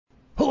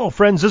Hello,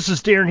 friends. This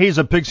is Darren Hayes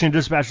of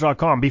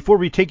PigskinDispatch.com. Before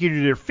we take you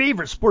to your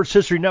favorite Sports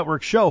History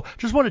Network show,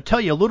 just want to tell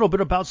you a little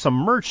bit about some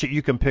merch that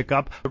you can pick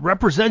up that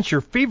represents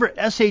your favorite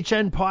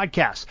SHN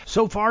podcast.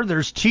 So far,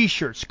 there's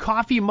t-shirts,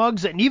 coffee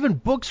mugs, and even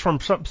books from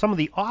some of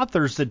the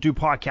authors that do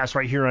podcasts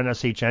right here on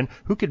SHN.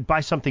 Who could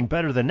buy something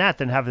better than that,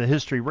 than have the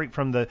history right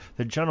from the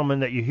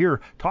gentleman that you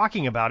hear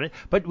talking about it?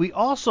 But we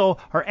also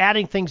are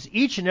adding things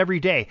each and every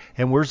day.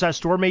 And where's that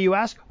store, may you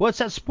ask? Well,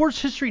 it's at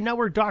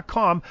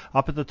SportsHistoryNetwork.com.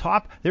 Up at the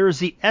top, there is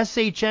the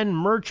SHN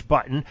merch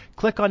button.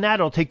 Click on that.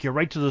 It'll take you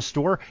right to the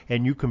store,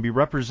 and you can be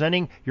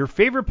representing your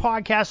favorite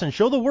podcast and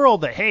show the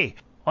world that, hey,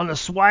 on the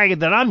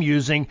swag that I'm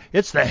using,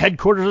 it's the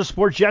headquarters of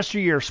Sports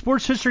Yesteryear,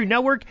 Sports History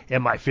Network,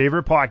 and my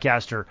favorite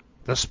podcaster,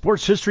 the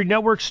Sports History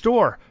Network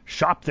store.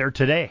 Shop there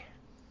today.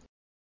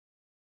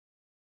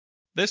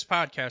 This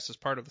podcast is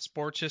part of the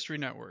Sports History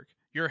Network,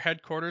 your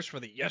headquarters for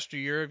the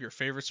yesteryear of your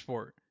favorite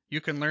sport.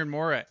 You can learn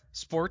more at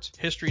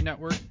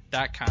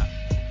sportshistorynetwork.com.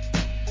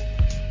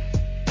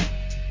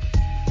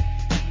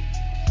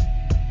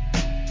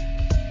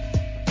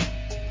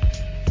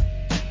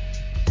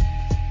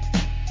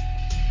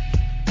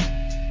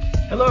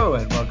 Hello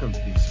and welcome to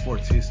the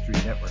Sports History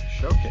Network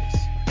Showcase,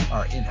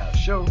 our in-house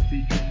show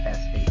featuring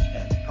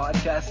SHN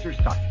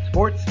podcasters talking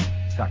sports,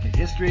 talking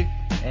history,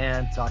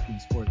 and talking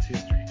sports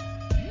history.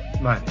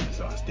 My name is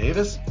Oz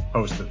Davis,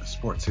 host of the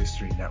Sports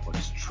History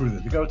Network's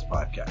Truly the Goats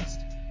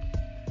podcast.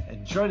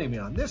 And joining me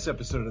on this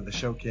episode of the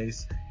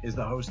Showcase is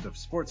the host of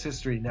Sports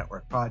History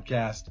Network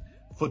podcast,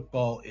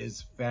 Football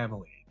is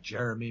Family,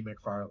 Jeremy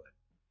McFarland.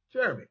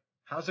 Jeremy,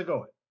 how's it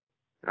going?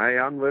 Hey,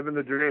 I'm living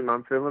the dream.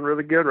 I'm feeling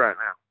really good right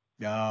now.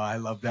 Oh, I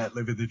love that,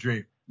 living the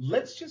dream.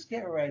 Let's just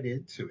get right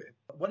into it.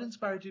 What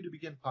inspired you to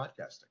begin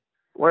podcasting?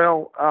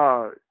 Well,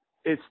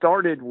 it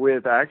started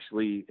with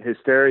actually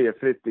Hysteria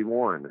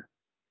 51,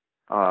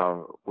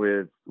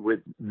 with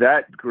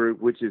that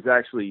group, which is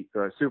actually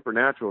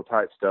supernatural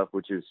type stuff,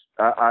 which is,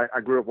 I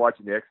grew up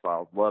watching the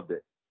X-Files, loved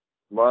it.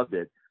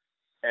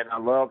 And I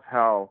love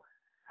how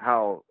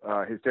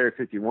Hysteria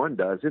 51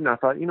 does it. And I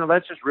thought,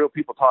 that's just real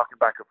people talking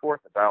back and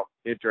forth about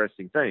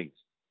interesting things.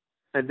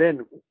 And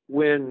then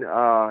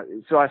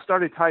so I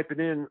started typing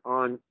in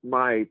on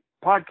my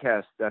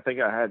podcast. I think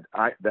I had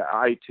the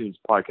iTunes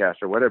podcast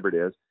or whatever it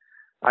is.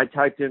 I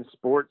typed in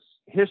sports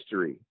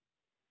history,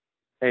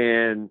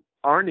 and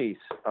Arnie's,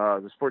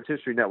 the Sports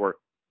History Network,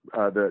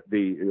 the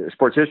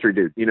sports history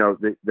dude,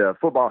 the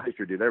football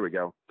history dude, there we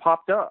go,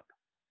 popped up.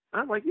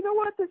 I'm like, you know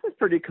what? This is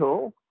pretty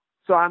cool.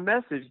 So I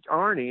messaged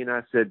Arnie and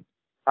I said,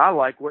 I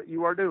like what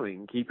you are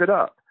doing. Keep it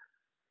up.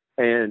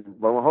 And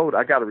lo and behold,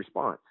 I got a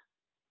response.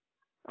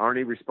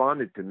 Arnie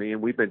responded to me,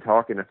 and we've been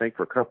talking, I think,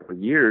 for a couple of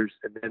years.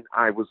 And then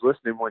I was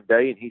listening one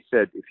day, and he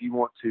said, if you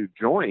want to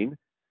join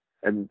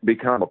and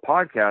become a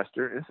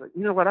podcaster, and it's like,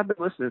 you know what? I've been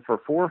listening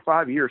for 4 or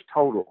 5 years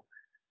total.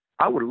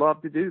 I would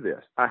love to do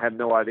this. I have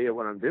no idea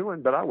what I'm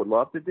doing, but I would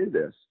love to do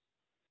this.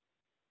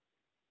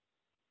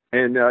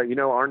 And,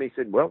 Arnie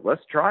said, well,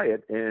 let's try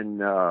it. And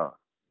the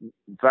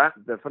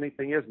funny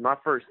thing is, my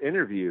first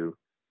interview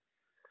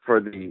for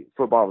the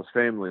Football is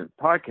Family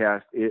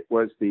podcast, it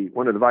was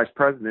one of the vice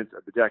presidents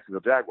of the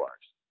Jacksonville Jaguars.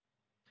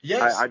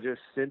 Yes. I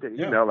just sent an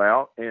email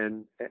out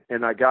and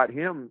I got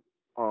him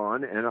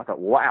on, and I thought,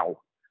 wow,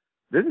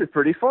 this is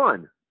pretty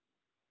fun.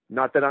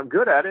 Not that I'm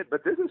good at it,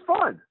 but this is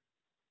fun.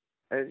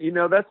 And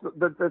that's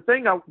the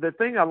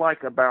thing I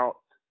like about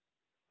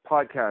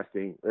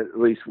podcasting, at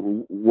least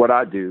what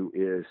I do,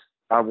 is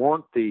I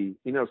want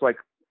it's like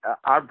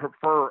I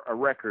prefer a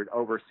record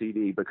over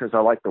CD because I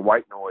like the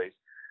white noise.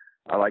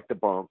 I like the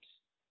bumps.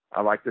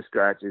 I like the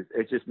scratches.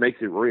 It just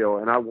makes it real.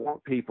 And I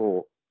want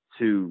people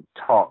to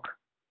talk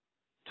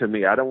to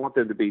me. I don't want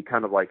them to be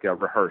kind of like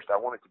rehearsed. I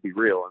want it to be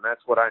real. And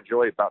that's what I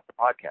enjoy about the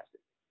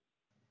podcasting.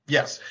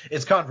 Yes,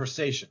 it's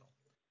conversational.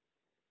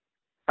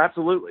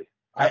 Absolutely.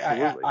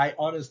 I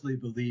honestly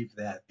believe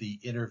that the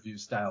interview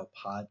style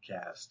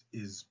podcast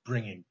is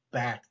bringing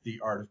back the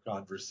art of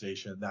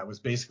conversation that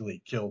was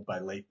basically killed by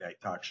late night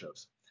talk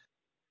shows.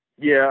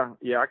 Yeah,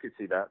 I could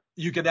see that.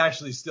 You can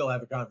actually still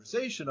have a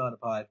conversation on a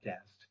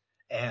podcast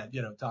and,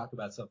 talk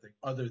about something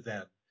other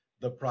than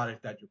the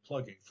product that you're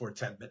plugging for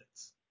 10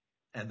 minutes.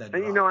 And then,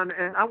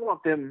 and I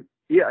want them,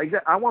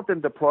 I want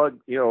them to plug,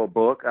 a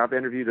book. I've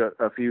interviewed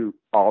a few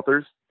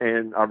authors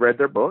and I've read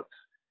their books,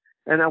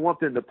 and I want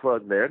them to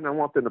plug there, and I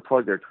want them to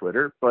plug their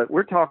Twitter. But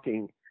we're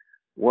talking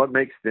what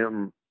makes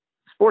them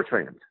sports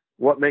fans,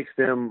 what makes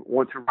them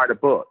want to write a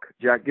book.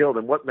 Jack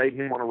Gilden, what made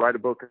him want to write a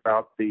book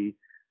about the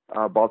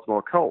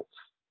Baltimore Colts.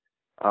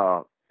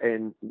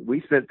 And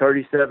we spent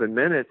 37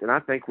 minutes, and I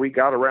think we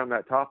got around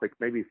that topic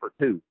maybe for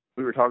 2.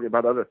 We were talking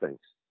about other things.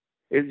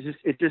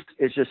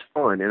 It's just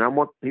fun, and I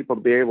want people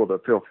to be able to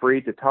feel free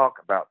to talk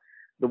about.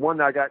 The one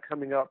that I got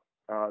coming up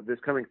this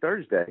coming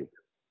Thursday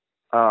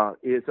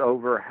is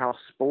over how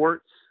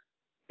sports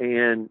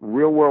and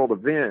real world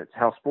events,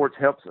 how sports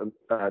helps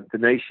the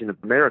nation of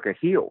America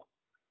heal.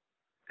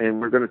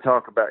 And we're going to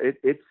talk about it.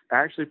 It's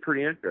actually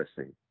pretty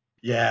interesting.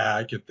 Yeah,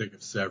 I can think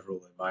of several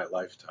in my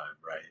lifetime,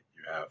 right?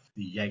 You have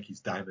the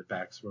Yankees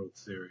Diamondbacks World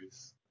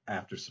Series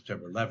after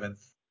September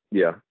 11th.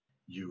 Yeah.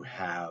 You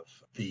have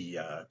the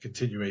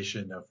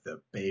continuation of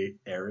the Bay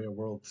Area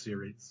World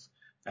Series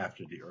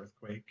after the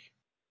earthquake.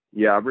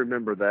 Yeah, I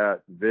remember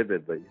that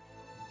vividly.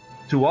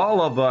 To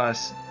all of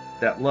us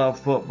that love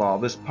football,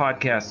 this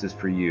podcast is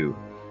for you.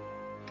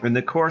 In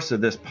the course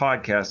of this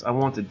podcast, I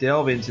want to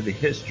delve into the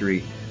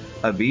history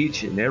of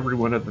each and every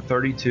one of the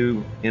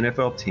 32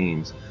 NFL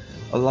teams,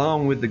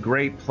 along with the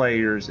great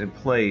players and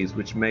plays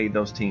which made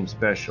those teams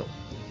special.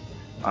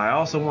 I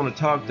also want to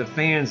talk to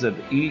fans of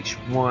each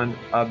one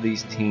of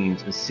these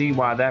teams and see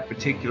why that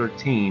particular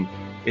team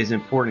is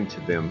important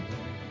to them,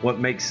 what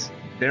makes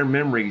their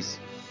memories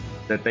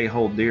that they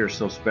hold dear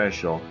so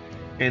special,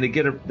 and to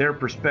get their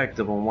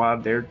perspective on why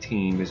their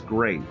team is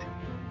great.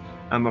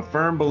 I'm a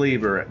firm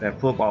believer that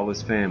football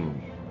is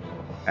family.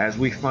 As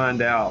we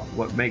find out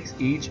what makes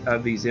each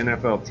of these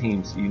NFL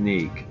teams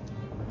unique,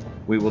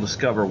 we will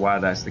discover why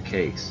that's the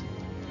case.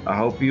 I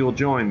hope you'll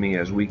join me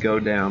as we go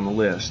down the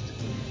list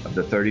of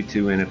the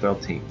 32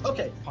 NFL teams.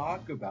 Okay,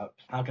 talk about,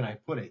 how can I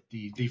put it,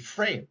 the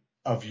frame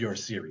of your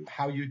series,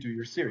 how you do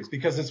your series,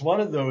 because it's one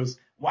of those,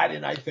 why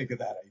didn't I think of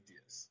that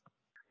ideas?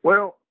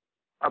 Well,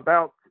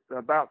 about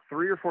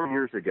 3 or 4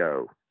 years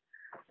ago,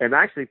 and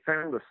I actually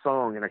found a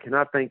song, and I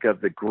cannot think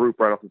of the group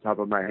right off the top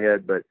of my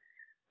head, but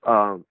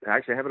I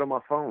actually have it on my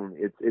phone.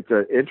 It's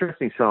an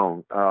interesting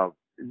song. The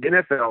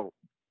NFL,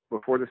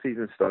 before the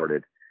season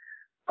started,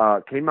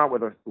 came out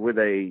with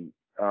a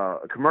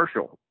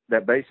commercial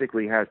that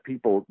basically has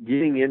people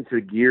getting into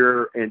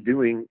gear and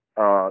doing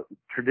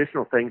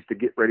traditional things to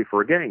get ready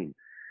for a game.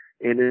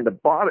 And in the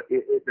bottom,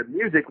 the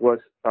music was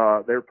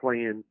they're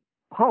playing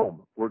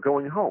 "Home." We're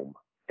going home,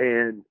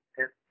 and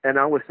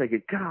I was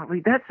thinking,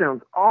 golly, that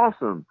sounds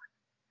awesome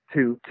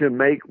to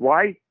make.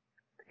 Why?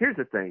 Here's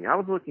the thing. I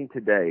was looking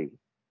today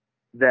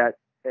that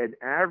an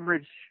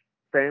average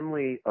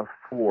family of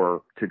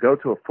 4 to go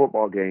to a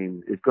football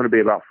game is going to be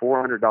about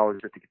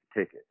 $400 just to get the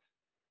tickets.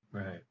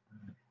 Right.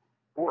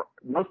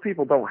 Most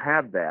people don't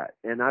have that.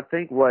 And I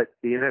think what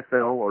the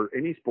NFL or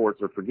any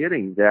sports are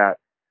forgetting, that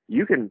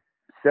you can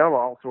sell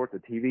all sorts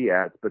of TV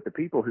ads, but the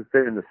people who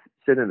sit in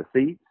the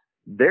seats,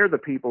 they're the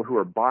people who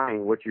are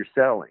buying what you're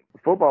selling.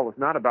 Football is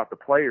not about the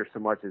players so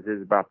much as it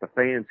is about the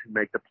fans who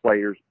make the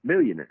players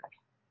millionaires.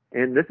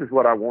 And this is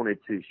what I wanted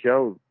to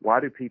show. Why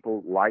do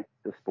people like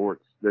the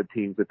sports, the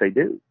teams that they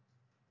do?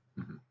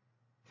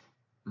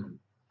 Mm-hmm.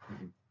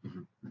 Mm-hmm. Mm-hmm.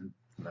 Mm-hmm.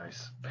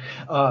 Nice.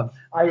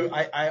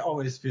 I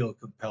always feel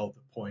compelled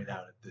to point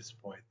out at this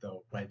point,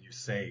 though, when you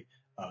say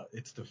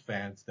it's the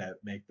fans that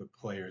make the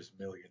players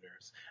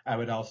millionaires, I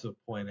would also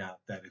point out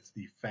that it's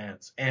the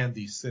fans and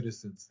the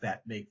citizens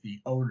that make the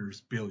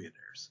owners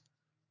billionaires.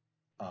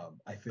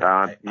 I think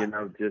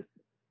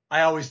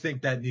I always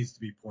think that needs to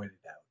be pointed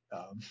out.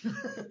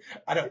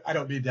 I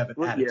don't mean to have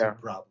an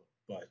attitude problem,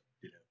 but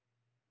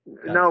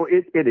no,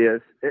 it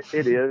is,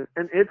 it is,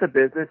 and it's a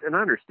business, and I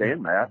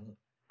understand that.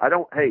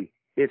 Hey,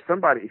 if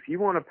you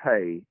want to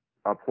pay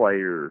a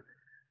player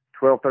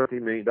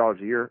 $12-13 million a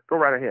year, go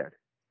right ahead.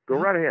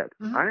 Right ahead.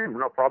 Mm-hmm. I have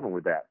no problem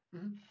with that.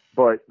 Mm-hmm.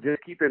 But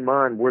just keep in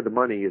mind where the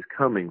money is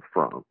coming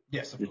from.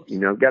 Yes, of course.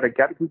 Got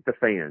to keep the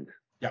fans.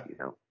 Yeah.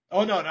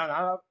 Oh no,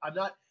 I'm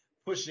not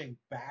pushing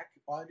back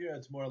on you.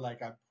 It's more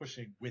like I'm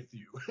pushing with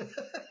you.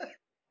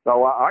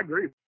 So I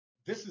agree.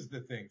 This is the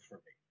thing for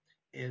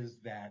me, is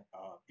that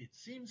it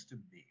seems to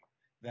me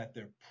that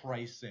they're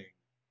pricing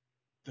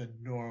the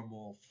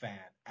normal fan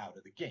out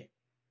of the game.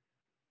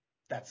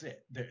 That's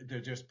it. They're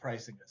just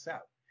pricing us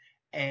out.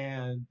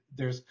 And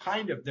they're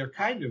kind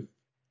of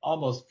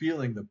almost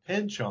feeling the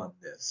pinch on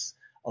this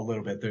a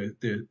little bit. There's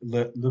a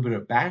little bit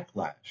of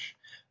backlash,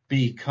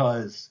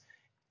 because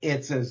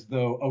it's as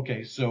though,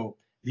 okay, so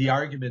the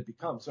argument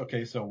becomes,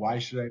 okay, so why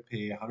should I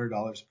pay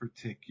 $100 per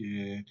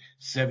ticket,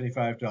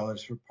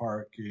 $75 for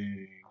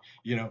parking,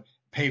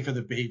 pay for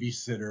the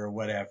babysitter or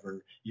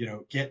whatever,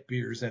 get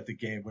beers at the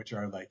game, which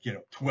are like,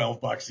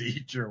 $12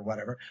 each or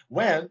whatever,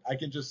 when I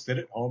can just sit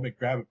at home and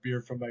grab a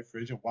beer from my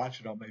fridge and watch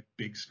it on my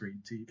big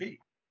screen TV.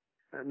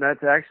 And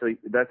that's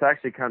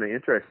actually kind of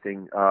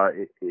interesting.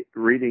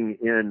 Reading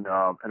in,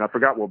 and I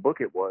forgot what book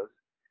it was.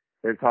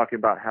 They're talking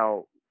about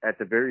how at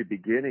the very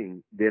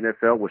beginning the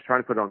NFL was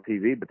trying to put it on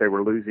TV, but they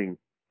were losing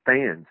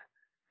fans.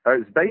 It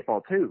was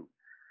baseball too,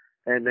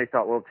 and they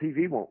thought, well,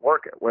 TV won't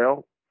work.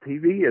 Well,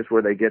 TV is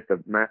where they get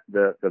the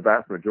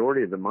vast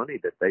majority of the money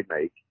that they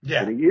make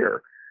in a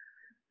year.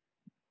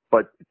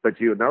 But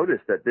you'll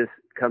notice that this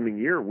coming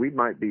year we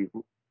might be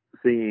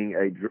seeing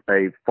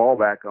a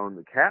fallback on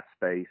the cap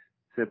space,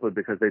 simply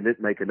because they didn't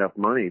make enough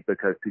money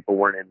because people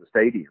weren't in the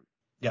stadium.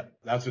 Yep,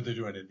 that's what they're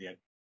doing in the end.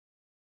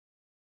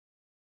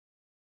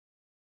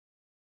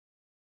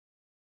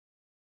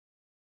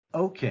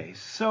 Okay,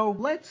 so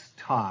let's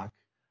talk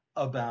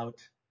about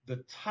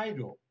the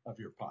title of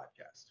your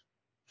podcast,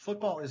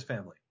 Football is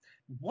Family.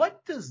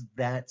 What does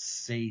that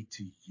say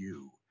to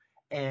you?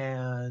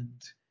 And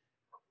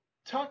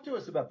talk to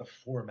us about the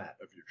format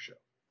of your show.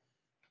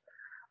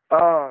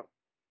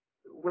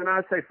 When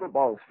I say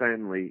football is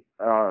family,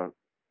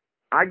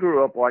 I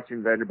grew up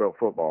watching Vanderbilt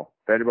football,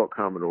 Vanderbilt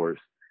Commodores.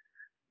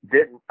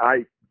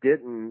 I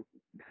didn't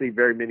see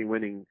very many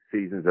winning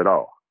seasons at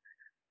all.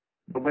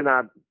 But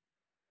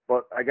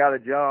I got a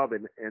job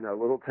in a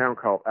little town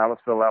called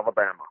Aliceville,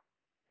 Alabama.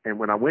 And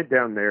when I went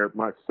down there,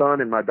 my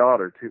son and my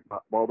daughter, my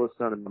oldest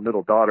son and my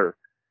middle daughter,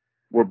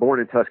 were born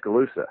in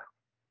Tuscaloosa.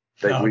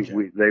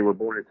 They were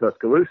born in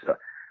Tuscaloosa.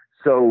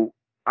 So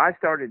I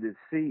started to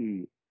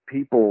see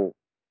people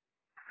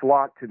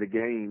flock to the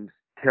games,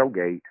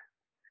 tailgate.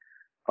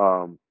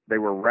 They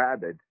were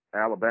rabid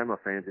Alabama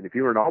fans, and if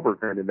you were an Auburn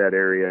fan in that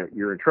area,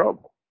 you're in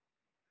trouble.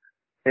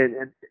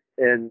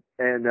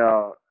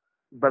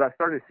 But I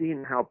started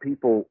seeing how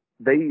people,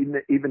 they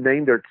even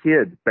named their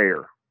kids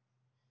Bear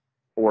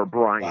or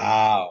Brian.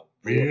 Wow,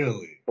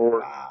 really?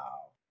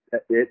 Wow.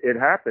 It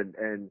happened,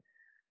 and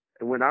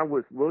when I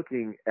was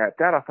looking at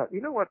that, I thought,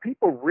 you know what,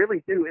 people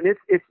really do, and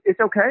it's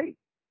okay.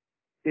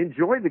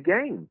 Enjoy the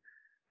game.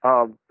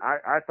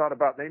 I thought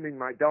about naming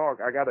my dog.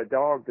 I got a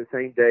dog the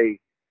same day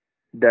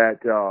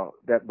that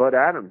Bud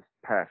Adams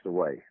passed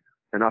away,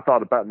 and I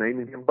thought about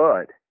naming him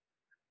Bud.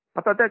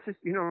 I thought that's just,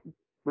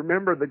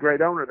 remember the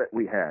great owner that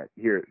we had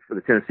here for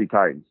the Tennessee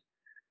Titans.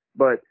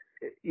 But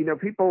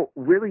people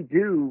really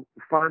do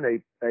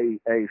find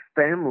a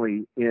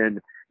family in,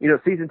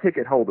 season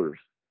ticket holders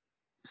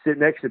sit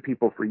next to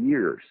people for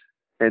years,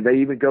 and they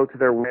even go to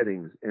their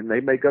weddings, and they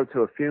may go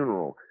to a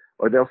funeral,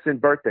 or they'll send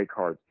birthday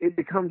cards. It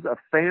becomes a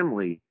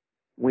family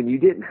when you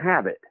didn't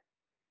have it.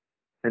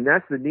 And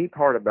that's the neat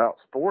part about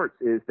sports,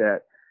 is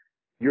that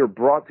you're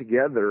brought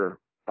together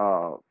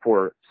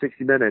for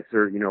 60 minutes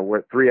or,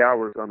 3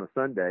 hours on a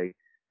Sunday,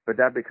 but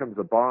that becomes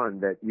a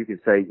bond that you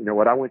can say, you know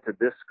what, I went to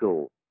this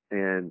school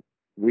and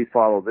we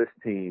follow this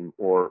team,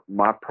 or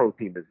my pro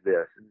team is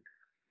this. And,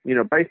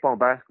 baseball and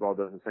basketball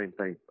does the same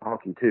thing,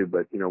 hockey too,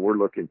 but, we're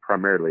looking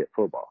primarily at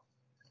football.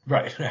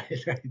 Right.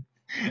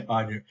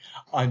 On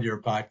your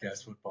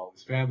podcast, Football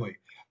is Family.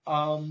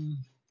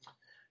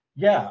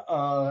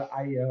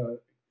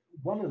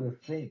 One of the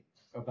things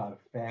about a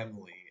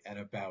family and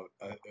about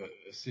a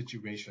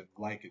situation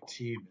like a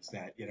team is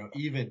that,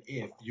 even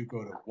if you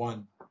go to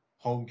one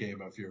home game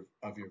of your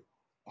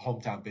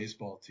hometown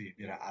baseball team,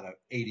 out of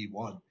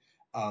 81,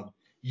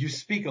 you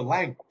speak a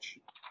language,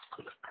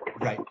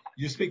 right?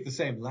 You speak the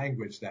same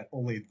language that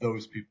only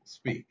those people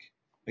speak.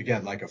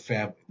 Again, like a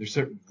family, there's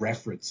certain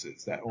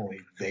references that only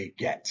they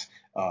get.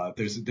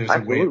 There's a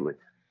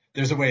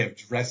way of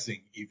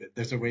dressing, even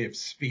there's a way of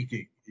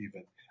speaking,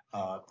 even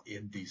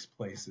in these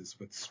places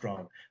with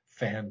strong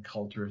fan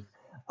cultures.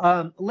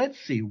 Let's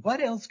see,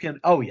 what else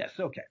yes,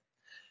 okay.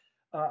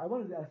 I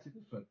wanted to ask you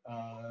this one.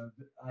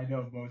 I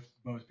know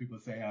most people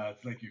say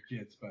it's like your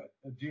kids, but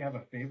do you have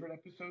a favorite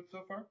episode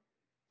so far?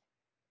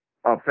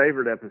 A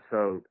favorite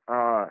episode?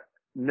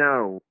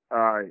 No,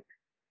 I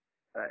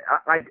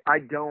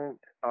don't.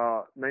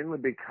 Mainly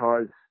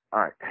because,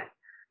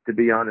 to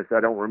be honest, I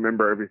don't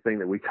remember everything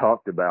that we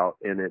talked about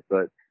in it.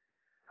 But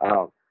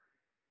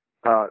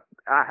I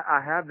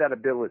have that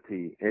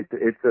ability.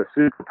 It's a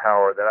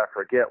superpower that I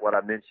forget what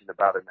I mentioned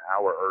about an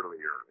hour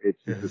earlier.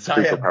 It's just a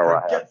superpower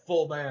I have.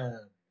 Forgetful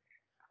man.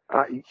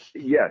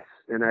 Yes,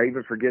 and I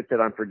even forget that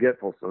I'm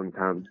forgetful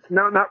sometimes.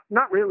 No,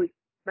 not really.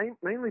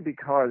 Mainly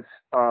because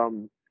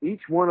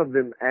each one of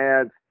them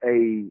adds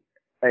a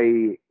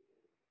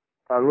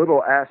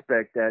little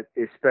aspect that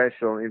is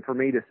special. And for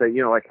me to say,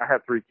 like I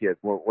have 3 kids.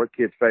 Well, what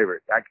kid's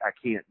favorite? I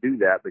can't do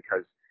that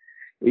because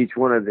each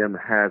one of them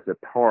has a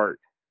part.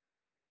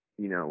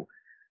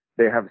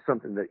 They have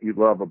something that you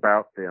love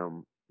about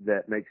them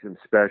that makes them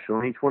special.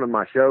 And each one of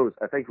my shows,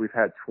 I think we've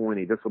had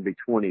 20. This will be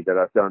 20 that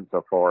I've done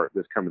so far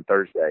this coming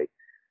Thursday.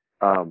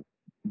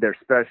 They're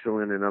special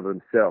in and of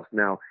themselves.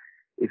 Now,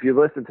 if you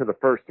listen to the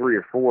first 3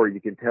 or 4,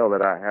 you can tell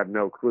that I have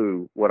no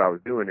clue what I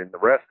was doing. And the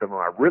rest of them,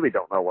 I really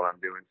don't know what I'm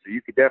doing. So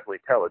you could definitely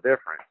tell a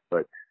difference.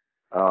 But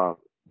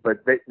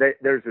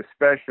there's a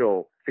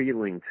special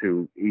feeling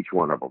to each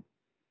one of them.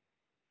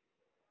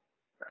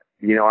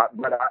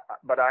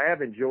 But I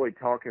have enjoyed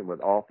talking with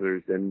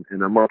authors, and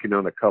I'm working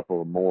on a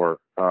couple more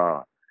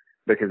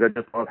because I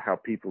just love how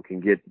people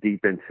can get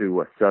deep into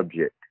a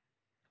subject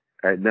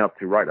enough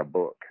to write a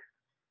book.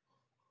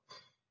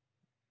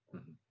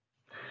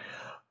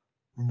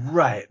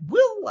 Right.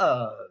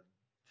 We'll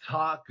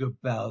talk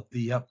about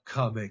the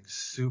upcoming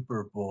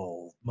Super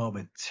Bowl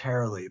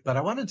momentarily, but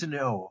I wanted to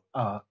know,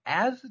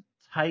 as a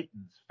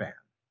Titans fan,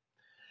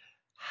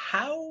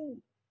 how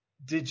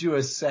did you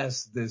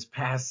assess this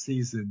past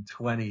season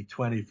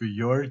 2020 for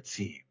your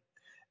team?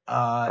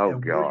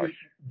 Gosh.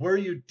 Were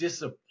you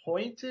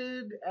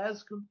disappointed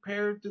as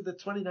compared to the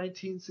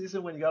 2019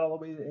 season when you got all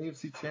the way to the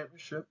AFC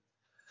Championship?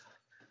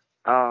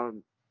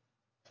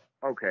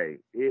 Okay.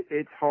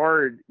 It's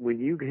hard when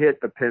you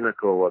hit the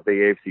pinnacle of the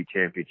AFC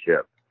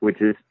Championship,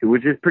 which is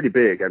pretty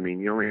big. I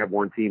mean, you only have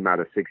one team out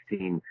of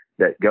 16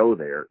 that go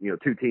there, 2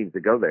 teams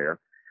that go there.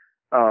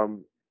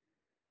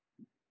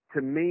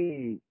 To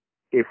me,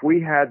 if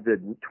we had the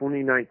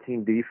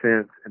 2019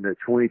 defense and the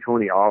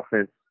 2020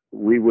 offense,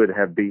 we would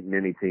have beaten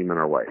any team in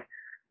our way.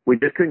 We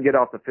just couldn't get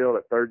off the field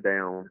at third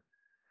down.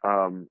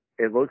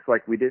 it looks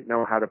like we didn't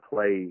know how to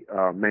play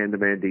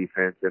man-to-man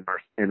defense,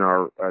 and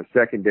our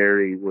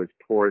secondary was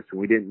porous, and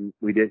we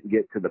didn't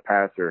get to the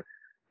passer.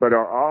 But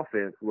our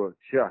offense looked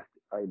just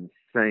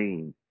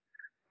insane.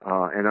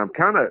 And I'm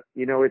kind of,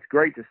 it's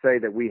great to say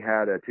that we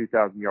had a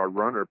 2,000-yard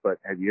runner, but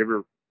have you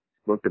ever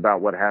looked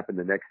about what happened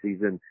the next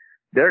season?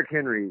 Derrick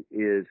Henry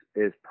is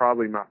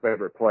probably my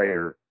favorite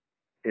player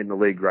in the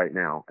league right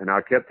now. And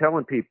I kept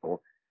telling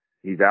people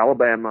he's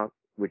Alabama,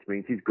 which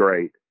means he's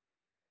great,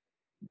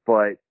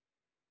 but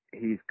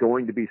he's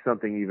going to be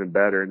something even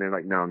better. And they're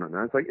like, no.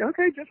 It's like,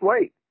 okay, just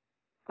wait.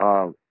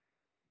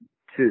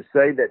 To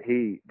say that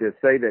he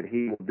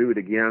will do it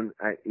again,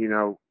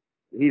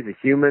 he's a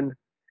human.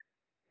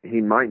 He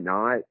might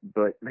not,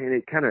 but man,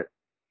 it kind of,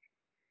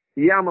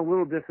 I'm a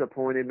little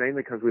disappointed,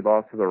 mainly because we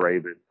lost to the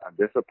Ravens. I'm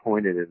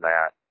disappointed in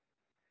that.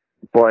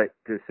 But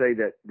to say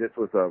that this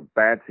was a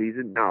bad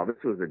season, no,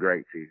 this was a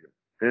great season.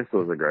 This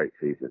was a great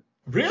season.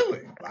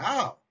 Really?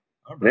 Wow.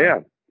 All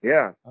right.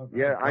 Yeah. All right.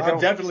 Yeah. Well, I'm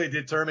definitely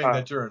determining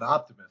that you're an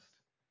optimist,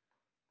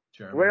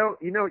 Jeremy. Well,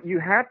 you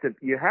have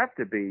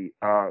to be.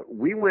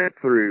 We went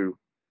through.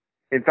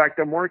 In fact,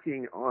 I'm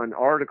working on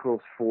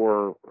articles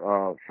for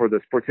the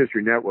Sports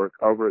History Network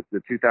over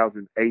the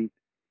 2008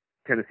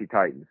 Tennessee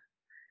Titans.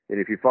 And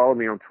if you follow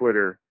me on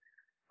Twitter,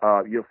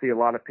 you'll see a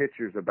lot of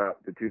pictures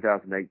about the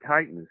 2008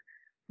 Titans.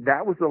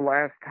 That was the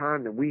last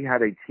time that we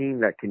had a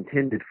team that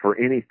contended for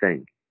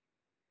anything.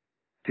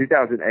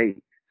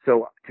 2008.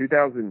 So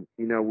 2000,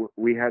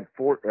 we had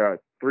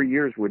 3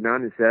 years with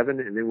 9-7,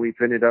 and then we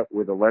finished up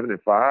with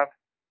 11-5.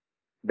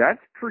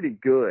 That's pretty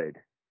good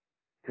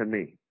to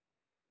me.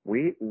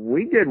 We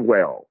did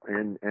well,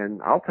 and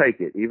I'll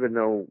take it, even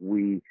though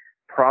we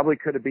probably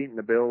could have beaten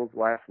the Bills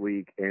last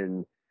week,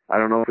 and I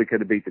don't know if we could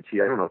have beat the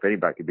Chiefs. I don't know if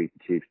anybody could beat the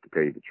Chiefs, to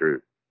tell you the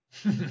truth.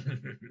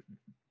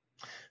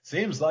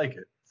 Seems like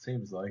it.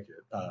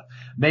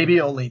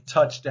 Maybe only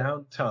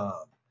touchdown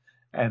Tom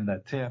and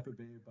the Tampa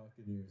Bay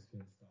Buccaneers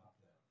can stop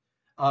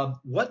them.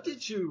 What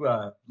did you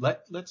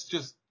let's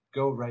just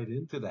go right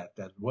into that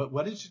then.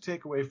 What did you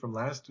take away from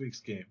last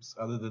week's games,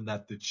 other than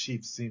that the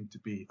Chiefs seem to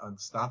be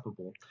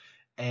unstoppable?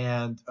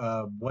 And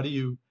what are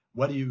you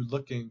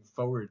looking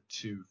forward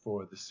to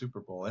for the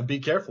Super Bowl? And be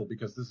careful,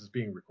 because this is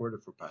being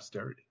recorded for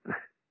posterity.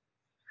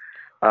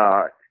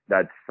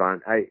 That's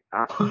fine.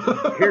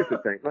 Here's the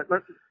thing.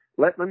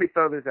 Let me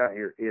throw this out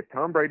here. If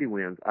Tom Brady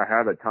wins, I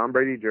have a Tom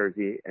Brady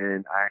jersey,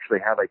 and I actually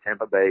have a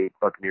Tampa Bay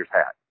Buccaneers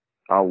hat.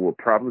 I will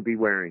probably be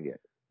wearing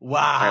it.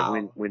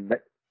 Wow.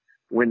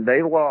 When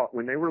they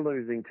were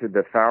losing to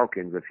the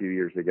Falcons a few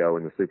years ago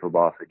in the Super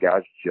Bowl, I said,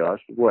 guys,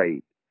 just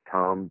wait.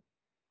 Tom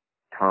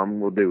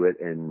will do it,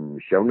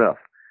 and sure enough.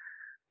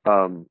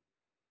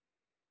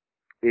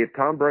 If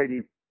Tom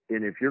Brady,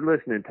 and if you're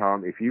listening,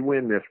 Tom, if you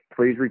win this,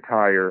 please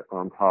retire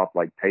on top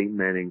like Peyton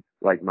Manning,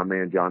 like my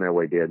man John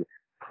Elway did.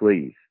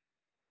 Please.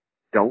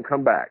 Don't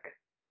come back.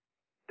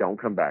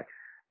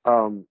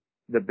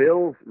 The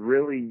Bills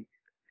really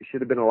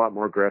should have been a lot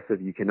more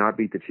aggressive. You cannot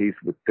beat the Chiefs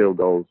with field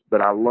goals.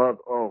 But I love,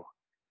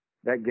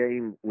 that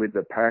game with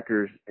the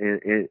Packers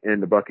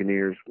and the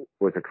Buccaneers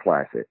was a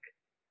classic.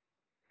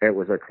 It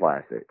was a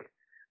classic.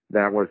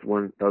 That was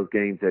one of those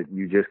games that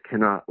you just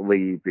cannot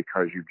leave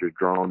because you're just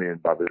drawn in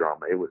by the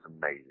drama. It was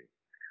amazing.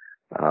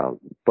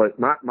 But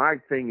my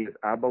thing is,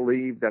 I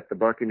believe that the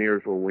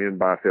Buccaneers will win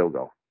by a field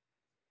goal.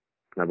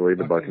 I believe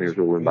the Buccaneers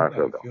will win by a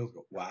field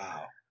goal.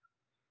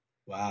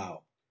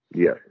 Wow.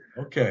 Yes.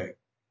 Okay.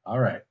 All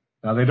right.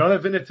 Now they don't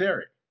have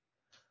Vinatieri.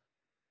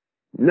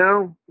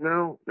 No,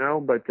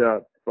 but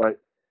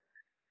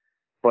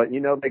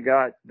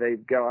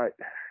they've got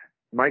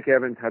Mike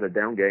Evans had a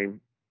down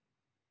game.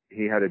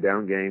 He had a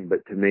down game,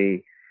 but to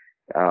me,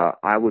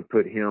 I would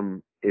put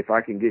him, if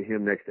I can get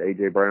him next to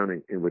A.J.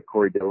 Brown and with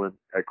Corey Dillon's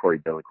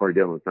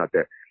not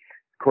there.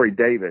 Corey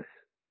Davis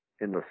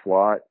in the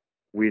slot,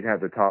 we'd have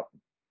the top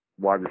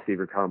wide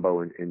receiver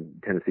combo in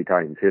Tennessee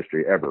Titans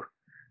history ever.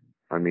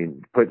 I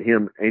mean, put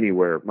him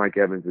anywhere. Mike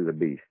Evans is a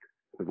beast.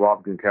 With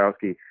Rob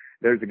Gronkowski,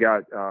 there's a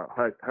guy,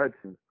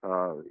 Hudson.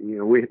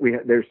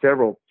 There's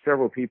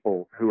several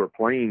people who are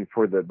playing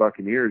for the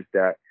Buccaneers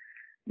that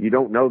you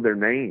don't know their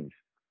names,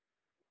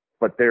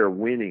 but they're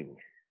winning,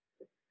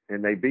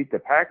 and they beat the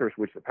Packers,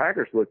 which the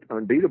Packers looked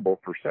unbeatable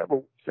for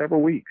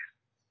several weeks.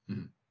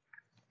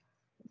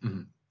 Mm-hmm.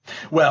 Mm-hmm.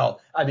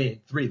 Well, I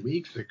mean, 3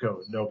 weeks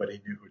ago,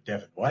 nobody knew who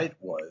Devin White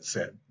was.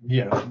 And,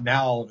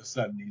 now all of a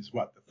sudden he's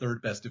the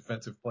third best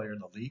defensive player in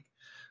the league.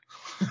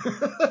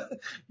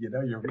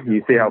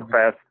 You see how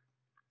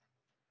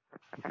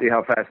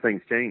fast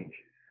things change.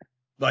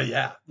 But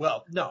yeah,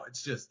 well, no,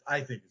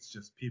 I think it's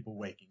just people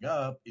waking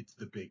up. It's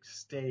the big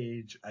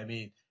stage. I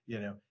mean,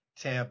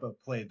 Tampa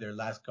played their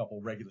last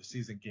couple regular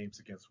season games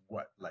against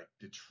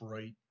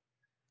Detroit,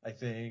 I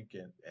think,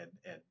 and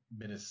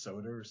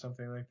Minnesota or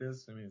something like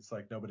this. I mean, it's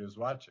like nobody was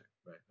watching,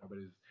 right?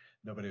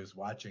 Nobody was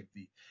watching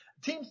the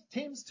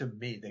teams. To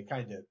me, they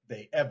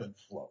ebb and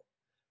flow,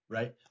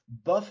 right?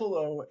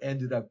 Buffalo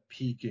ended up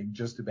peaking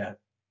just about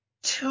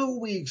 2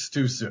 weeks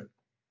too soon.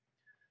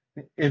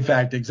 In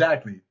fact,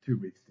 exactly 2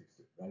 weeks too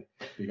soon, right?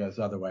 Because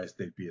otherwise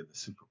they'd be in the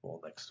Super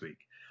Bowl next week.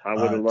 I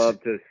would have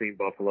loved to have seen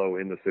Buffalo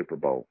in the Super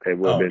Bowl. It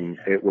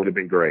would have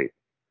been great.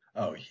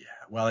 Oh yeah.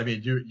 Well, I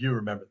mean, you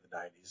remember the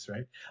 '90s,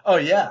 right? Oh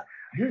yeah.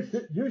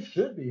 You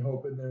should be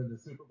hoping they're in the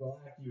Super Bowl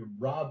after you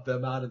robbed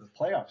them out of the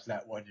playoffs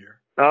that one year.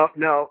 Oh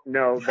no,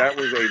 that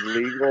was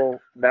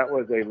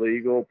a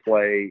legal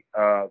play.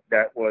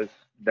 That was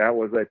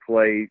a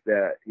play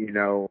that, you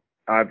know,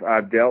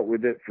 I've dealt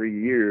with it for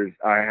years.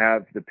 I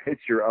have the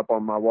picture up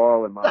on my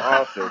wall in my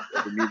office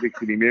of the Music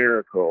City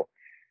Miracle.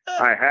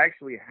 I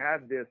actually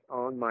had this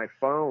on my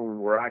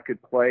phone where I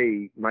could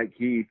play Mike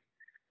Keith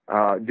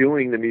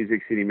doing the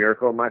Music City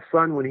Miracle. My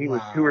son, when he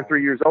was 2 or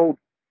 3 years old,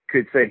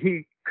 could say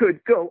he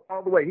could go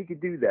all the way. He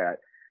could do that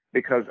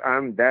because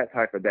I'm that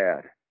type of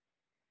dad.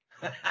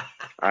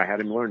 I had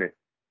him learn it.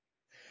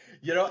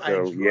 You know,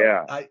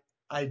 So,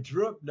 I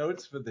drew up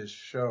notes for this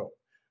show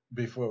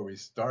before we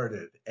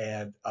started,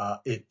 and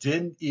it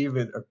didn't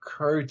even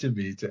occur to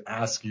me to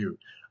ask you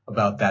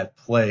about that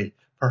play.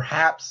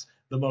 Perhaps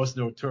the most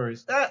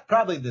notorious,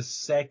 probably the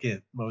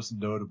second most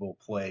notable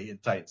play in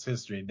Titans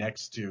history,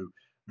 next to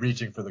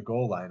reaching for the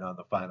goal line on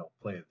the final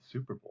play of the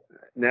Super Bowl.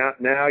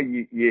 Now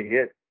you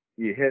hit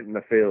in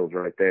the fields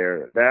right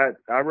there. That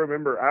I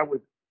remember.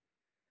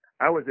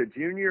 I was a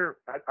junior.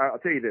 I'll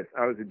tell you this.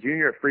 I was a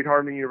junior at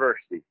Freed-Hardeman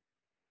University.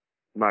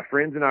 My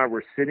friends and I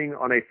were sitting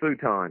on a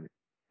futon,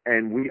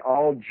 and we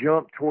all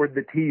jumped toward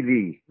the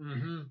TV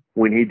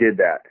when he did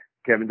that.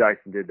 Kevin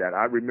Dyson did that.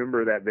 I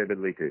remember that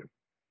vividly too.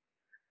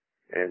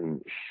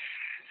 And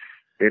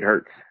it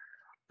hurts.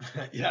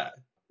 Yeah.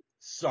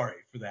 Sorry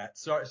for that.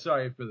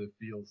 Sorry for the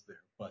feels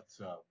there. But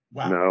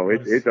wow. No,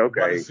 it's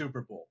okay. What a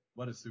Super Bowl.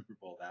 What a Super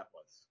Bowl that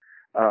was.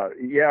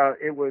 Yeah,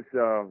 it was.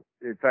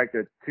 In fact,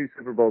 the 2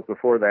 Super Bowls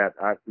before that,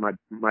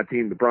 my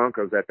team, the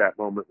Broncos, at that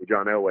moment with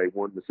John Elway,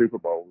 won the Super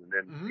Bowl, and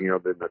then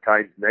then the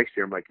Titans next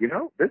year. I'm like,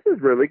 this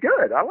is really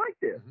good. I like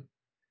this.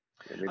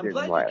 And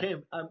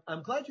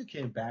I'm glad you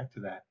came back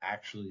to that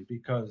actually,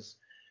 because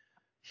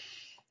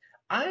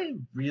I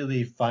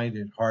really find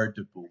it hard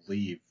to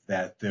believe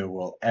that there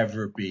will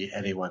ever be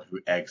anyone who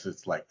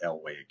exits like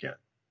Elway again.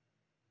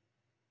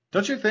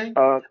 Don't you think?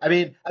 I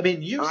mean,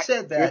 you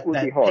said that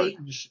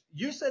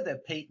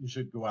Peyton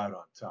should go out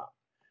on top,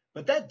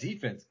 but that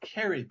defense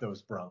carried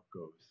those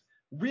Broncos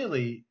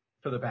really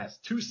for the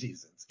past 2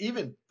 seasons,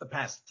 even the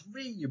past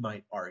 3, you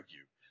might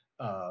argue,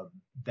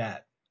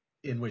 that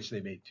in which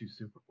they made 2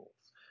 Super Bowls.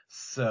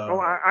 So,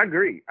 I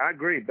agree.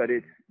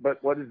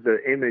 But what is the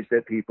image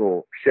that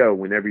people show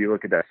whenever you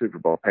look at that Super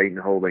Bowl? Peyton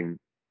holding,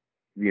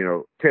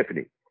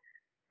 Tiffany,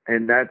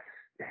 and that's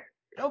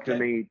to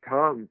me,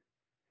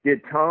 is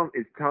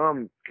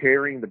Tom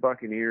carrying the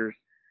Buccaneers?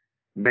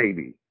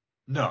 Maybe.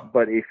 No.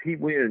 But if he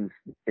wins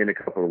in a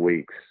couple of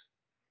weeks,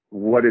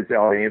 what is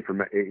all the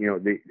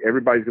information?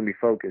 Everybody's going to be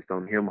focused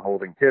on him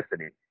holding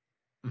Tiffany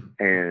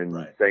and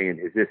saying,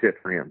 "Is this it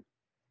for him?"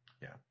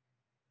 Yeah.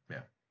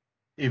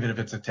 Even if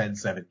it's a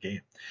 10-7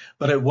 game,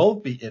 but it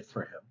won't be it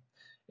for him.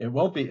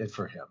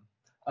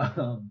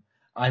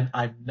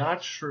 I'm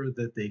not sure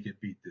that they can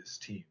beat this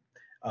team.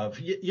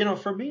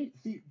 For me,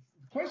 the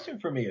question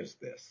for me is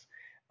this.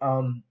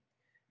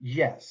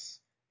 Yes,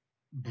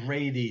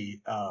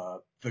 Brady,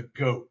 the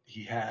GOAT,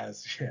 he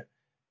has,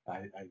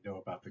 I know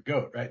about the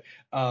GOAT, right?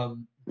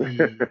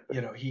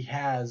 He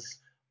has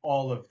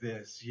all of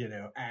this,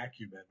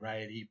 acumen,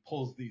 right? He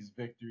pulls these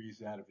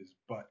victories out of his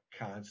butt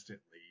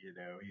constantly,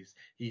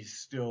 he's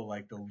still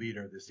like the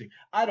leader of this team.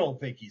 I don't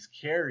think he's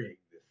carrying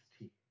this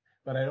team,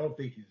 but I don't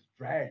think he's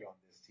dragged on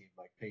this team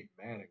like Peyton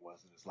Manning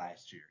was in his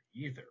last year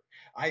either.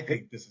 I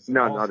think this is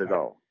not at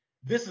all.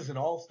 This is an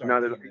all-star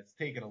team that's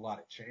taken a lot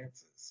of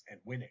chances and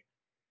winning.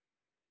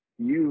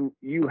 You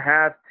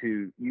have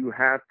to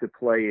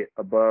play it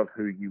above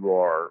who you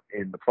are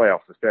in the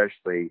playoffs,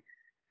 especially.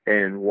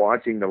 And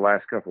watching the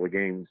last couple of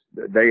games,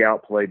 they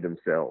outplayed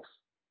themselves.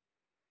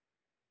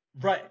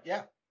 Right.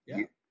 Yeah.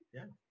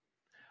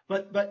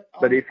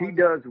 But if he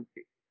does,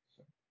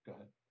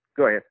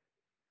 go ahead.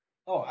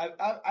 Oh,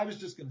 I was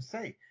just going to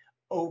say,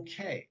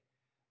 okay,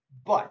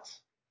 but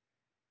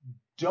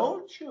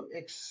don't you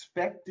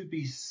expect to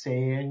be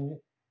saying,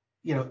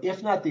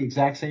 if not the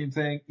exact same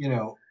thing,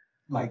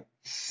 like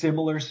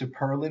similar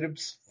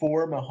superlatives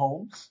for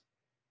Mahomes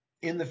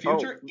in the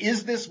future?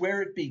 Is this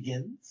where it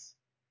begins?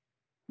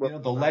 Well,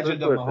 the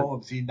legend of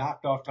Mahomes, he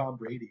knocked off Tom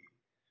Brady.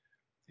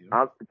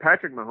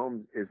 Patrick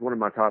Mahomes is one of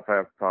my top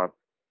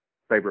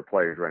favorite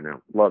players right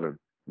now. Love him.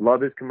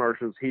 Love his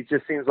commercials. He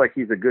just seems like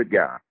he's a good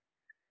guy.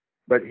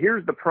 But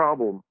here's the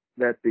problem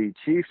that the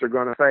Chiefs are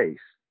going to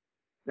face.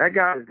 That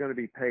guy is going to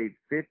be paid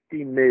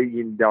 $50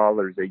 million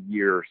a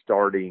year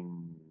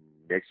starting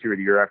next year or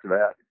the year after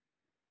that.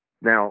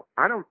 Now,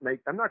 I'm not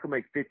going to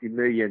make $50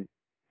 million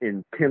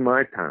in 10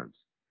 lifetimes,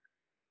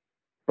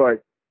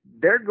 but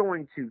they're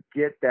going to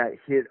get that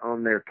hit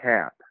on their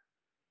cap.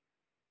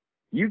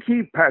 You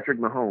keep Patrick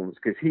Mahomes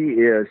because he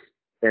is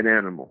an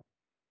animal.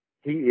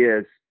 He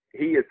is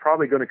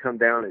probably going to come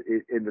down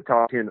in the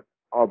top 10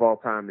 of all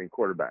time in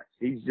quarterbacks.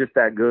 He's just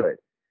that good.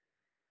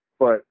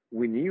 But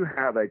when you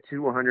have a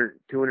 $210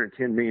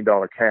 million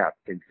cap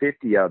and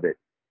 50 of it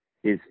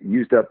is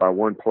used up by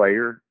one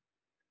player,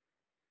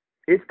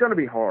 it's going to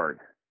be hard.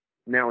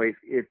 Now,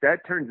 if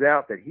that turns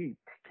out that he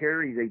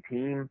carries a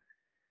team,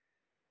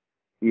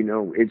 you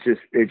know, it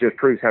just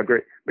proves how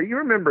great. But you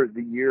remember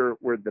the year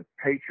where the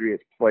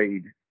Patriots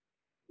played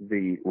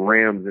the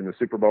Rams in the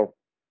Super Bowl?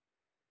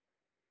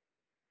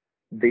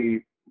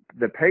 The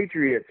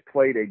Patriots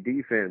played a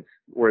defense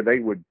where they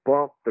would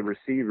bump the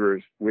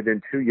receivers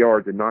within 2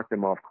 yards and knock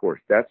them off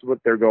course. That's what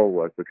their goal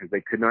was, because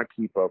they could not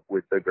keep up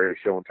with the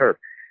greatest show on turf.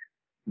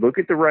 Look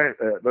at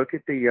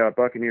the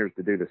Buccaneers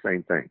to do the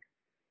same thing,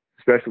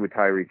 especially with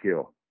Tyreek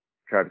Hill,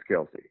 Travis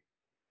Kelce.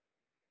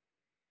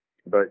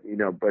 But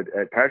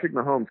Patrick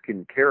Mahomes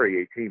can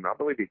carry a team. I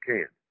believe he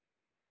can.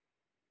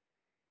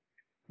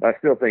 I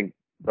still think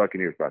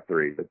Buccaneers by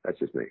 3, but that's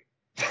just me.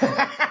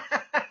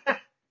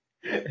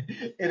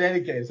 In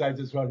any case, I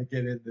just want to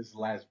get in this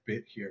last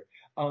bit here.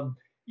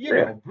 You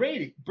know,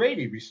 Brady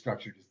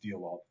restructured his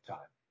deal all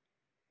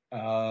the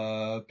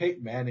time.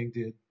 Peyton Manning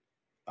did.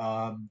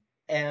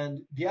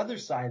 And the other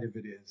side of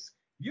it is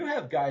you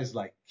have guys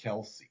like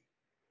Kelce.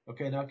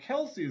 Okay, now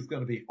Kelce is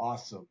going to be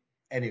awesome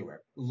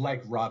anywhere,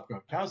 like Rob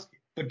Gronkowski.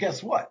 But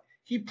guess what?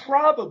 He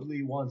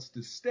probably wants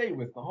to stay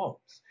with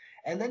Mahomes.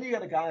 And then you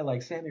got a guy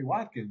like Sammy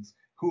Watkins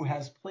who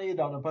has played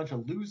on a bunch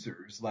of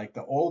losers like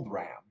the old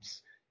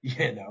Rams,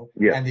 you know,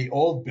 and the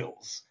old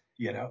Bills,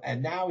 you know,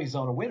 and now he's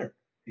on a winner.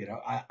 You know,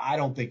 I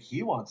don't think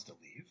he wants to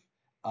leave,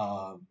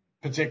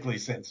 particularly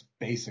since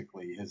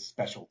basically his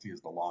specialty is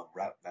the long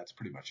route. That's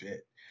pretty much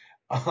it.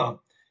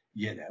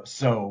 You know,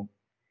 so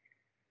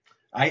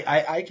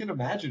I can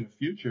imagine a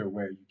future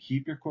where you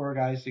keep your core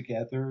guys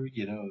together.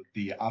 You know,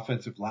 the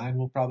offensive line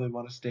will probably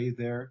want to stay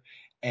there.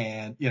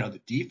 And, you know,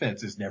 the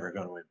defense is never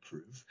going to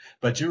improve.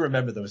 But you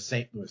remember those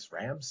St. Louis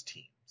Rams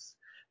teams.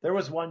 There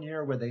was one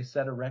year where they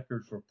set a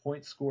record for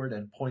points scored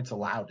and points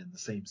allowed in the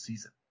same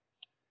season.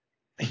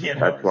 You know,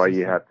 that's why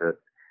you have to.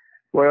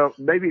 Well,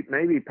 maybe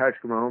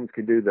Patrick Mahomes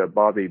could do the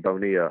Bobby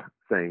Bonilla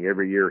thing.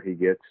 Every year he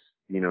gets,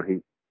 you know,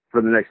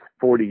 for the next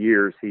 40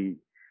 years, he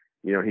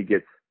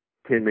gets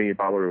 $10 million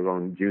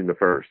on June the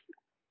 1st.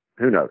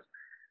 Who knows?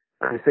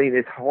 I'm saying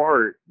it's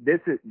hard.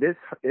 This is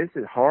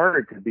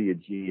hard to be a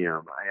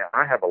GM.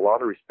 I have a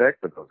lot of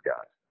respect for those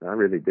guys. I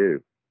really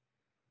do.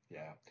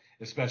 Yeah,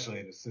 especially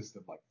in a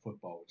system like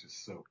football, which is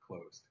so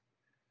closed.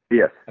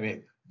 Yes. I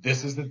mean,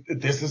 this is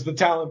the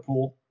talent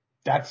pool.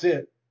 That's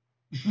it.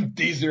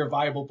 These are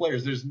viable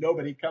players. There's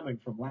nobody coming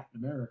from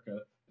Latin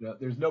America. You know,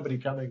 there's nobody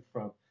coming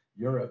from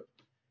Europe.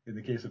 In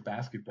the case of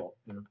basketball,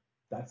 you know,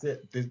 that's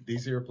it.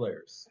 These are your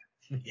players.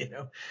 You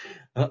know,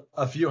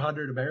 a few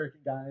hundred American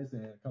guys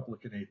and a couple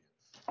of Canadians.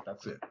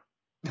 That's it.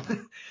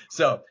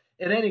 So,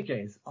 in any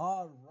case,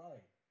 all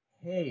right.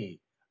 Hey,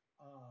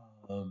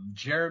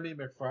 Jeremy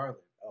McFarland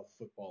of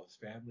Football is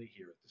Family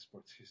here at the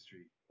Sports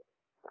History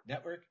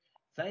Network.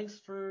 Thanks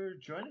for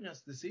joining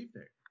us this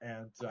evening.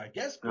 And I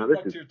guess good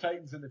luck to your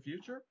Titans in the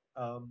future.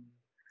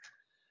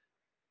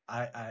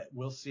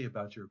 We'll see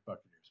about your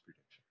Buccaneers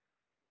prediction.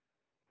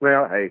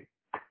 Well, hey,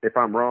 if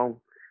I'm wrong,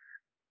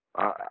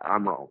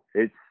 I'm wrong.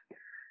 And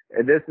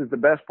this is the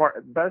best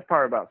part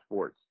about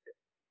sports.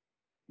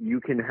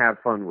 You can have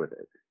fun with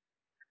it.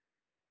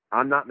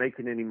 I'm not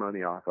making any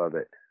money off of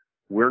it.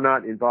 We're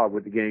not involved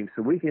with the game,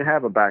 so we can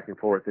have a back and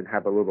forth and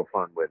have a little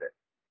fun with it.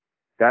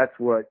 That's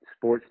what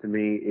sports to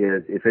me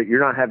is. If you're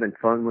not having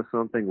fun with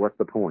something, what's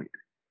the point?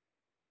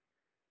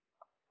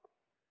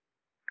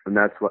 And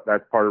that's part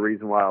of the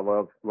reason why I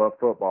love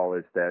football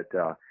is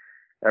that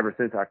ever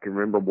since I can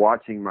remember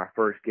watching my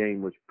first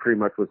game, which pretty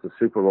much was the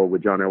Super Bowl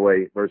with John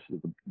Elway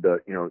versus the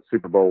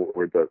Super Bowl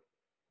where the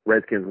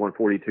Redskins won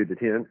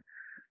 42-10.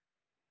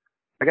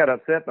 I got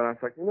upset, but I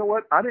was like, you know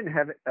what? I didn't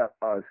have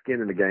a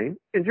skin in the game.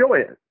 Enjoy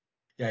it.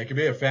 Yeah, you can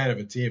be a fan of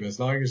a team as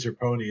long as your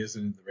pony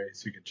isn't in the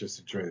race. You can just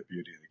enjoy the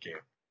beauty of the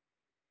game.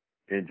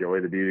 Enjoy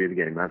the beauty of the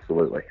game,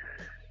 absolutely.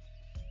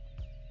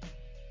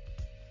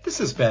 This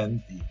has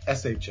been the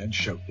SHN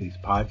Showcase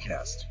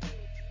podcast.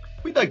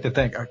 We'd like to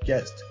thank our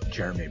guest,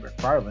 Jeremy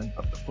McFarland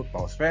of the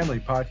Football's Family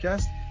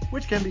podcast,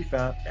 which can be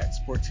found at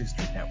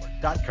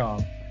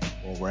sportshistorynetwork.com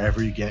or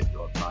wherever you get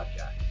your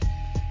podcast.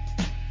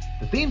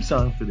 The theme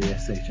song for the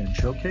SHN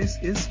Showcase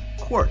is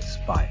Quartz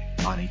by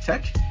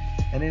Onitech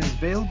and is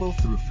available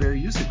through fair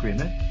use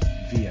agreement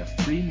via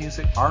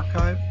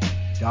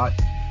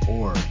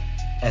freemusicarchive.org.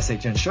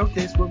 SHN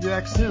Showcase will be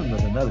back soon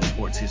with another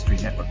Sports History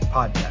Network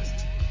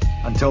podcast.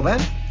 Until then,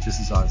 this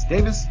is Oz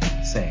Davis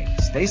saying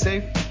stay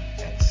safe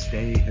and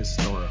stay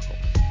historical.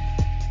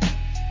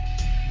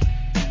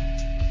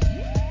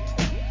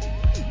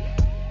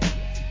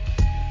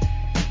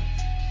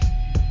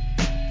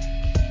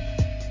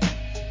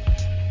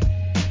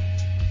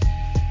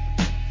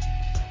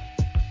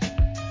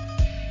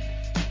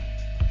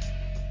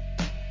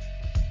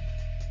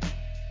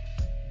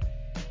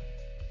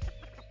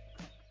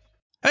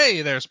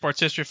 Hey there, sports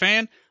history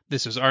fan.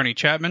 This is Arnie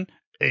Chapman,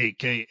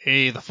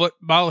 a.k.a. the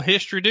Football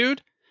History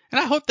Dude,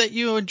 and I hope that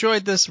you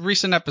enjoyed this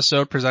recent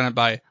episode presented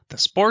by the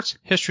Sports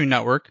History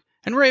Network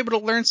and we're able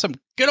to learn some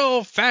good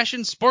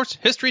old-fashioned sports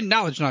history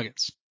knowledge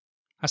nuggets.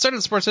 I started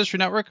the Sports History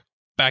Network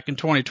back in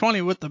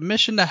 2020 with the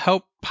mission to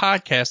help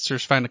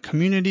podcasters find a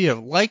community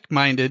of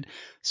like-minded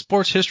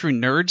sports history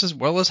nerds, as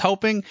well as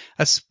helping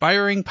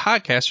aspiring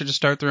podcasters to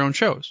start their own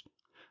shows.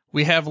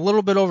 We have a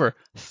little bit over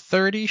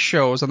 30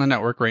 shows on the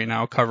network right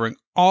now covering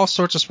all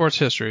sorts of sports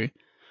history,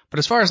 but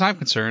as far as I'm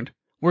concerned,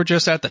 we're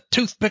just at the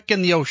toothpick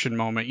in the ocean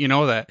moment,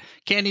 that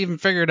can't even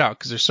figure it out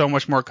because there's so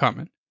much more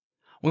coming.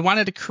 We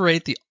wanted to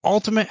create the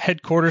ultimate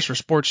headquarters for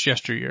sports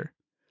yesteryear,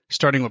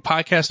 starting with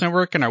Podcast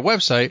Network and our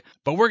website,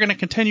 but we're going to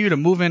continue to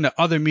move into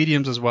other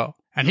mediums as well.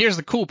 And here's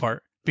the cool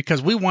part,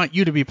 because we want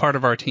you to be part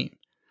of our team.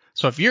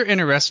 So if you're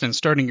interested in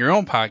starting your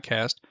own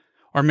podcast,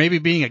 or maybe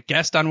being a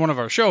guest on one of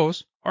our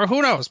shows, or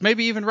who knows,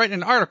 maybe even writing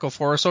an article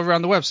for us over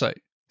on the website.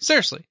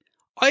 Seriously,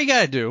 all you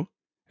got to do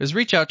is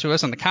reach out to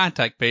us on the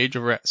contact page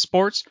over at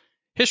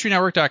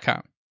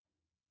sportshistorynetwork.com.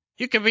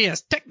 You can be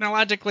as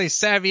technologically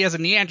savvy as a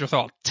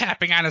Neanderthal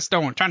tapping on a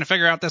stone trying to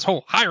figure out this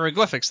whole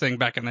hieroglyphics thing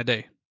back in the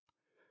day.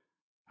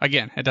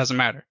 Again, it doesn't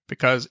matter,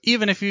 because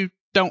even if you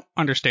don't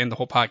understand the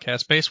whole podcast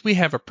space, we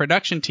have a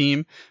production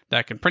team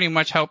that can pretty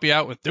much help you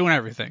out with doing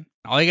everything.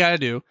 All you got to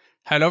do,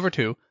 head over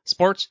to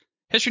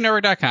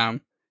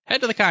sportshistorynetwork.com,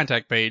 head to the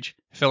contact page,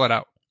 fill it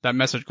out. That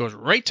message goes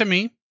right to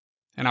me,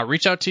 and I'll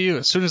reach out to you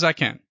as soon as I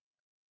can.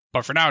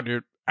 But for now,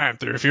 dude, I'm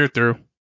through if you're through.